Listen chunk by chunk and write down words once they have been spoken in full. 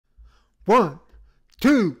1,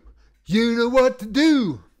 2, you know what to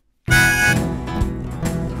do.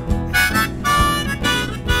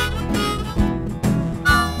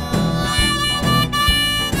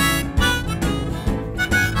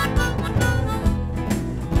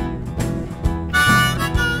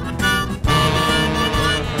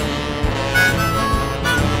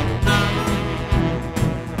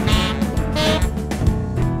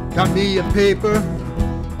 Got me a paper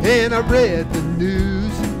and I read the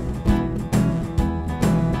news.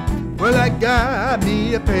 Well, I got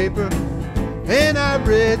me a paper and I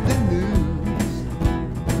read the news.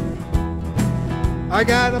 I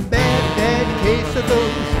got a bad, bad case of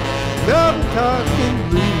those double-talking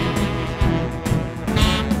blues.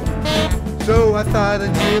 So I thought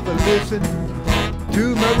I'd give a listen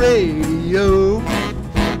to my radio.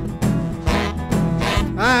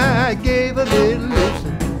 I gave a little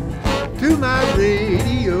listen to my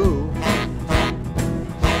radio.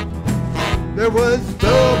 There was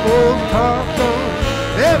double talk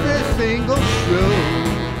on every single show.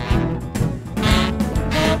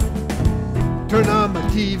 Turn on my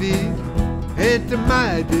TV and to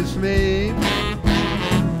my dismay,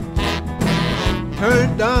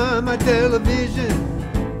 turned on my television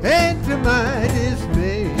and to my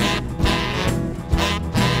dismay,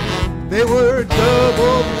 they were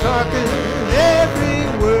double talking every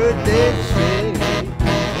word they'd say.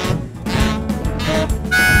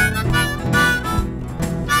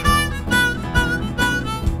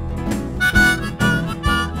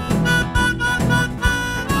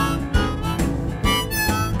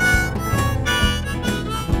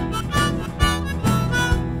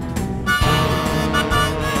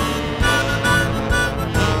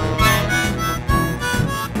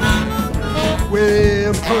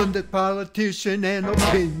 Well, pundit, politician, and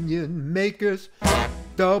opinion makers,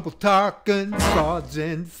 double-talking frauds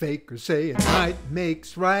and fakers, saying might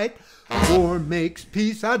makes right, war makes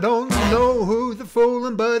peace. I don't know who's the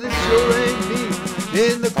foolin', but it sure ain't me.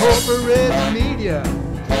 In the corporate media,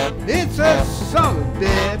 it's a solid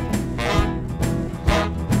bet.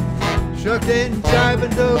 Shuck and jive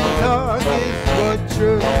and double-talk is what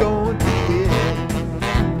you're going to get.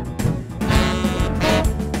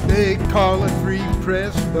 They call it free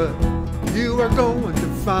press, but you are going to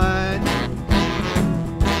find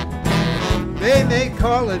they may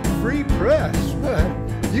call it free press, but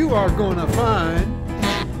you are going to find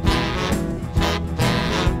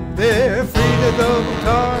they're free to double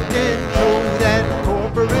talk and toe that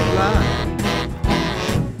corporate line.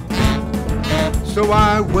 So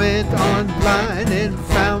I went online and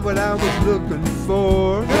found what I was looking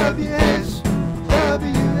for. WS.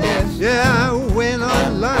 Yeah, I went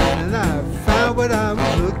online and I found what I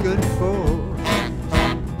was looking for.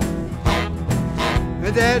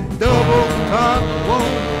 And that double talk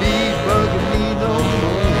won't be bugging me no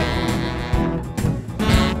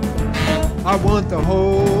more. I want the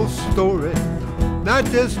whole story, not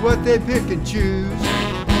just what they pick and choose.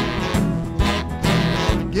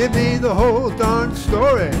 Give me the whole darn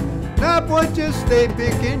story, not what just they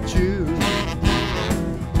pick and choose.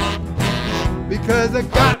 Because I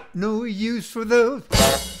got no use for those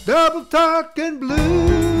double-talking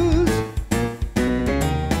blues.